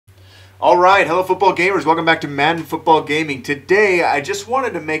All right, hello football gamers. Welcome back to Madden Football Gaming. Today, I just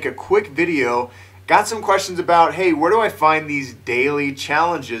wanted to make a quick video. Got some questions about, hey, where do I find these daily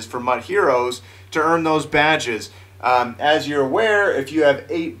challenges for MUT Heroes to earn those badges? As you're aware, if you have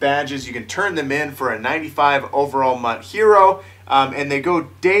 8 badges, you can turn them in for a 95 overall MUT Hero, and they go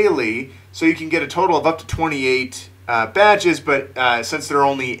daily, so you can get a total of up to 28 badges, but since there are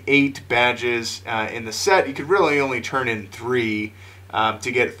only 8 badges in the set, you could really only turn in 3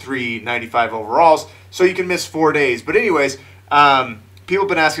 to get 3 95 overalls, so you can miss 4 days. But anyways, people have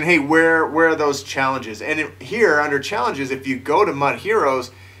been asking, hey, where are those challenges? And here, under challenges, if you go to MUT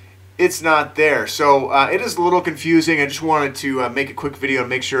Heroes, it's not there. So it is a little confusing. I just wanted to make a quick video and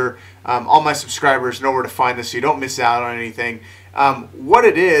make sure all my subscribers know where to find this so you don't miss out on anything. What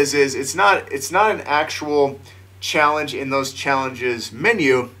it is it's not an actual challenge in those challenges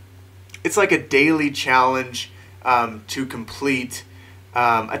menu. It's like a daily challenge to complete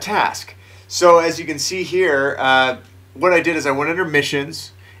a task. So as you can see here, what I did is I went under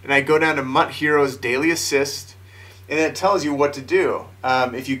missions and I go down to MUT Heroes Daily Assist, and it tells you what to do.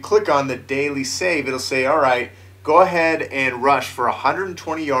 If you click on the daily save, it'll say, all right, go ahead and rush for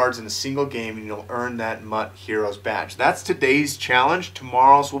 120 yards in a single game and you'll earn that MUT Heroes badge. That's today's challenge.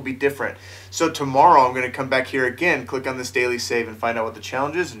 Tomorrow's will be different. So tomorrow I'm going to come back here again, click on this daily save and find out what the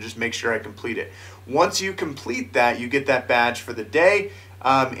challenge is and just make sure I complete it. Once you complete that, you get that badge for the day,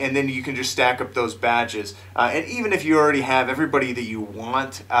 and then you can just stack up those badges. And even if you already have everybody that you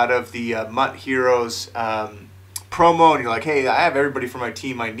want out of the MUT Heroes promo, and you're like, hey, I have everybody for my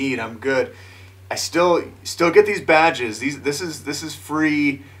team I need, I'm good, I still get these badges. This is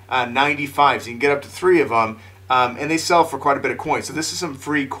free 95s. You can get up to 3 of them, and they sell for quite a bit of coin. So this is some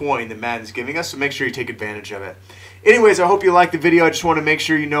free coin that Madden's giving us. So make sure you take advantage of it. Anyways, I hope you liked the video. I just want to make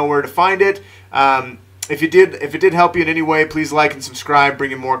sure you know where to find it. If it did help you in any way, please like and subscribe.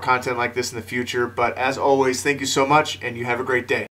 Bringing more content like this in the future. But as always, thank you so much, and you have a great day.